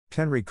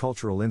Tenri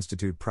Cultural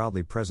Institute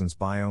proudly presents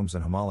Biomes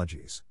and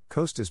Homologies,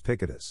 Costas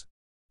Picadas.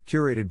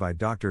 Curated by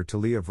Dr.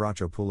 Talia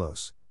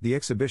Vrachopoulos, the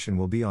exhibition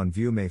will be on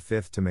view May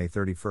 5 to May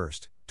 31,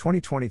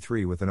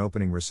 2023 with an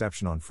opening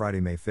reception on Friday,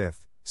 May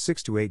 5,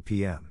 6 to 8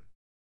 p.m.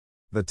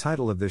 The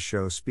title of this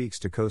show speaks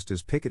to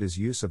Costas Picadas'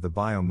 use of the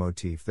biome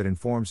motif that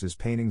informs his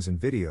paintings and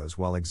videos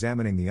while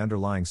examining the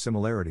underlying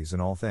similarities in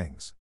all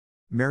things.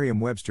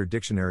 Merriam-Webster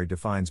Dictionary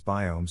defines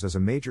biomes as a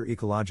major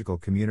ecological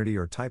community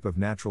or type of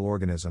natural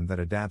organism that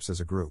adapts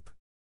as a group.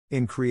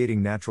 In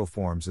creating natural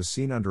forms as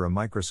seen under a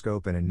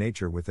microscope and in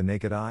nature with the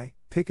naked eye,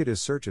 Picadas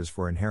searches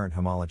for inherent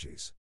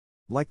homologies.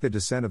 Like the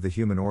descent of the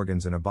human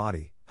organs in a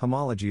body,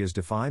 homology is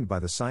defined by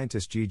the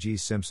scientist G.G.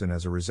 Simpson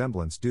as a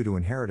resemblance due to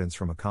inheritance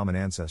from a common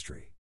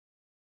ancestry.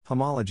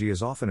 Homology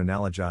is often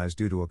analogized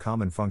due to a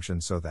common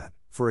function so that,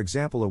 for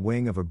example, a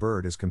wing of a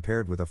bird is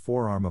compared with a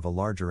forearm of a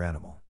larger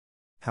animal.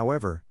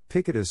 However,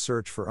 Picadas'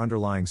 search for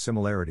underlying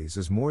similarities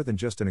is more than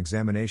just an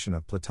examination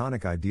of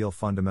Platonic ideal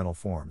fundamental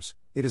forms,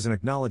 it is an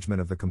acknowledgement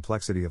of the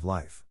complexity of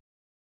life.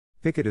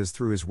 Picadas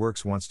through his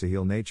works wants to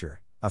heal nature,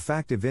 a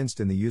fact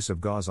evinced in the use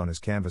of gauze on his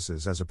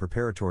canvases as a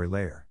preparatory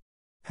layer.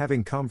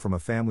 Having come from a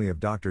family of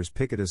doctors,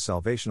 Picadas'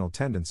 salvational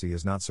tendency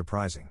is not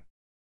surprising.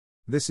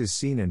 This is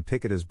seen in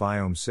Picadas'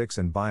 Biome 6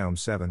 and Biome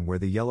 7 where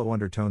the yellow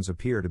undertones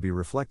appear to be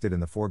reflected in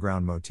the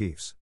foreground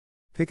motifs.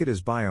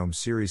 Picadas' Biome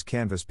series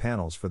canvas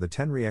panels for the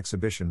Tenri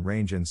exhibition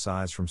range in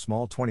size from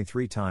small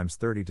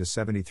 23x30 to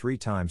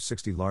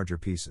 73x60 larger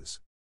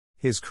pieces.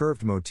 His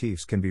curved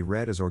motifs can be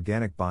read as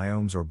organic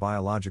biomes or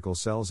biological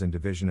cells in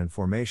division and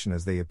formation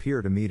as they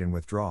appear to meet and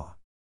withdraw.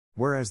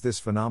 Whereas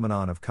this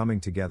phenomenon of coming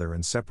together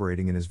and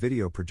separating in his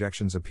video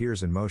projections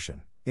appears in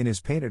motion, in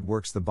his painted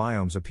works the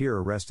biomes appear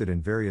arrested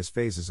in various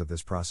phases of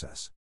this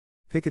process.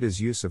 Picadas'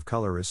 use of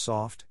color is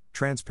soft,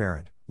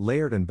 transparent,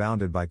 layered and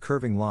bounded by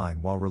curving line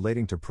while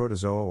relating to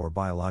protozoa or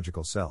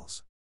biological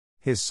cells.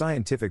 His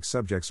scientific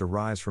subjects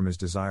arise from his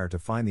desire to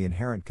find the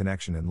inherent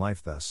connection in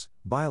life, thus,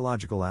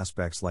 biological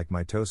aspects like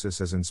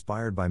mitosis as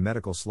inspired by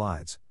medical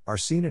slides, are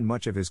seen in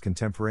much of his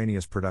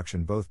contemporaneous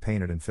production both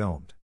painted and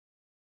filmed.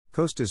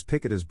 Costas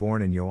Picadas,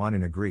 born in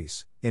Ioannina,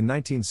 Greece, in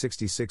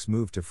 1966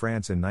 moved to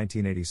France in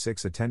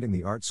 1986 attending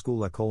the art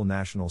school École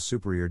Nationale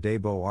Supérieure des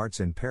Beaux-Arts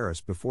in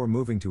Paris before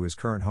moving to his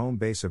current home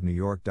base of New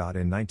York.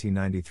 In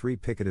 1993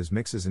 Picadas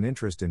mixes an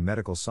interest in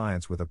medical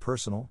science with a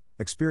personal,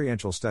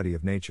 experiential study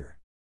of nature.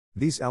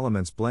 These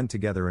elements blend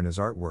together in his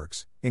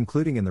artworks,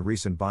 including in the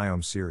recent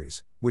Biome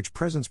series, which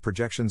presents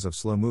projections of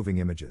slow-moving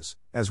images,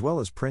 as well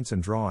as prints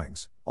and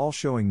drawings, all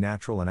showing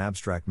natural and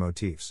abstract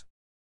motifs.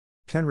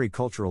 Tenri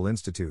Cultural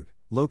Institute,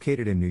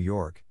 located in New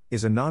York,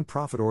 is a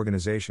non-profit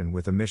organization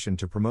with a mission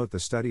to promote the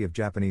study of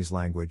Japanese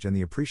language and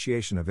the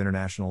appreciation of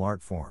international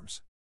art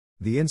forms.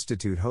 The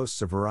institute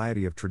hosts a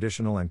variety of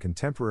traditional and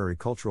contemporary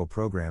cultural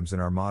programs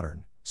in our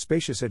modern,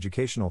 spacious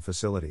educational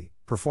facility,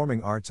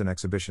 performing arts and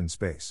exhibition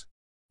space.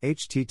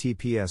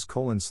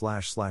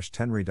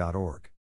 https://tenri.org